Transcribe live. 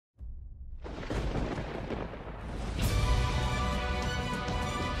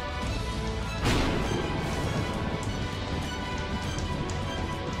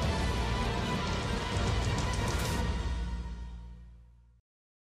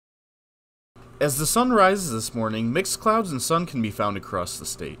As the sun rises this morning, mixed clouds and sun can be found across the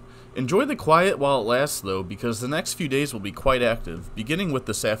state. Enjoy the quiet while it lasts though, because the next few days will be quite active, beginning with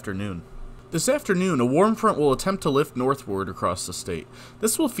this afternoon. This afternoon, a warm front will attempt to lift northward across the state.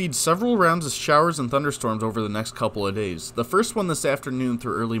 This will feed several rounds of showers and thunderstorms over the next couple of days, the first one this afternoon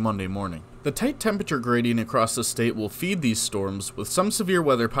through early Monday morning. The tight temperature gradient across the state will feed these storms, with some severe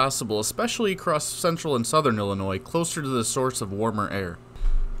weather possible, especially across central and southern Illinois, closer to the source of warmer air.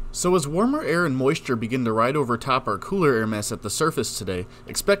 So as warmer air and moisture begin to ride over top our cooler air mass at the surface today,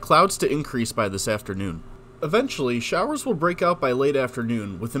 expect clouds to increase by this afternoon. Eventually, showers will break out by late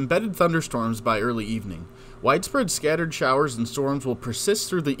afternoon, with embedded thunderstorms by early evening. Widespread scattered showers and storms will persist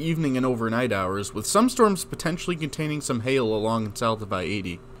through the evening and overnight hours, with some storms potentially containing some hail along and south of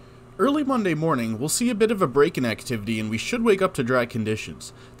I-80. Early Monday morning, we'll see a bit of a break in activity and we should wake up to dry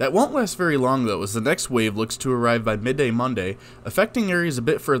conditions. That won't last very long though, as the next wave looks to arrive by midday Monday, affecting areas a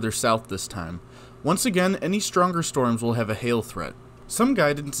bit further south this time. Once again, any stronger storms will have a hail threat. Some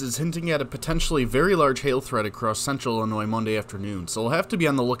guidance is hinting at a potentially very large hail threat across central Illinois Monday afternoon, so we'll have to be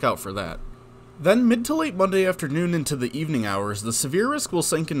on the lookout for that. Then mid to late Monday afternoon into the evening hours, the severe risk will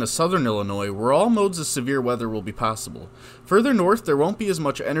sink into southern Illinois, where all modes of severe weather will be possible. Further north, there won't be as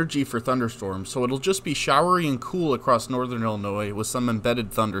much energy for thunderstorms, so it'll just be showery and cool across northern Illinois, with some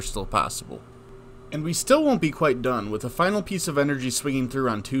embedded thunder still possible. And we still won't be quite done, with a final piece of energy swinging through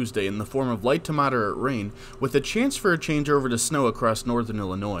on Tuesday in the form of light to moderate rain, with a chance for a changeover to snow across northern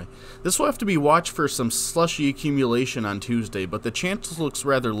Illinois. This will have to be watched for some slushy accumulation on Tuesday, but the chance looks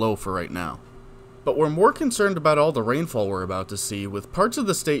rather low for right now. But we're more concerned about all the rainfall we're about to see, with parts of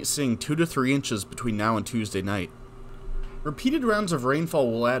the state seeing 2 to 3 inches between now and Tuesday night. Repeated rounds of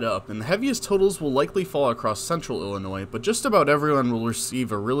rainfall will add up, and the heaviest totals will likely fall across central Illinois, but just about everyone will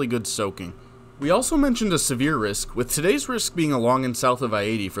receive a really good soaking. We also mentioned a severe risk, with today's risk being along and south of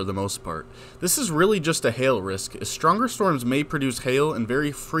I-80 for the most part. This is really just a hail risk, as stronger storms may produce hail and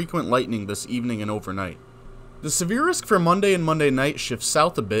very frequent lightning this evening and overnight. The severe risk for Monday and Monday night shifts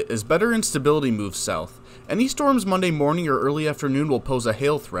south a bit as better instability moves south. Any storms Monday morning or early afternoon will pose a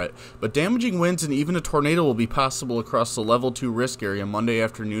hail threat, but damaging winds and even a tornado will be possible across the level 2 risk area Monday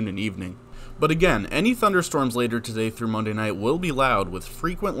afternoon and evening. But again, any thunderstorms later today through Monday night will be loud, with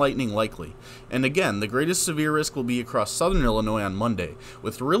frequent lightning likely. And again, the greatest severe risk will be across southern Illinois on Monday,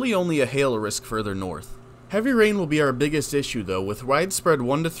 with really only a hail risk further north. Heavy rain will be our biggest issue though, with widespread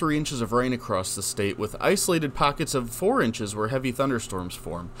 1 to 3 inches of rain across the state, with isolated pockets of 4 inches where heavy thunderstorms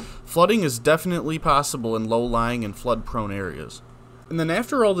form. Flooding is definitely possible in low-lying and flood-prone areas. And then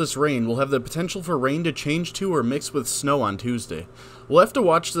after all this rain, we'll have the potential for rain to change to or mix with snow on Tuesday. We'll have to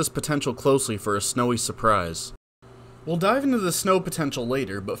watch this potential closely for a snowy surprise. We'll dive into the snow potential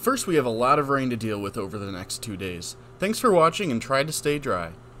later, but first we have a lot of rain to deal with over the next 2 days. Thanks for watching and try to stay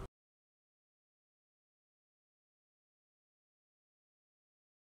dry.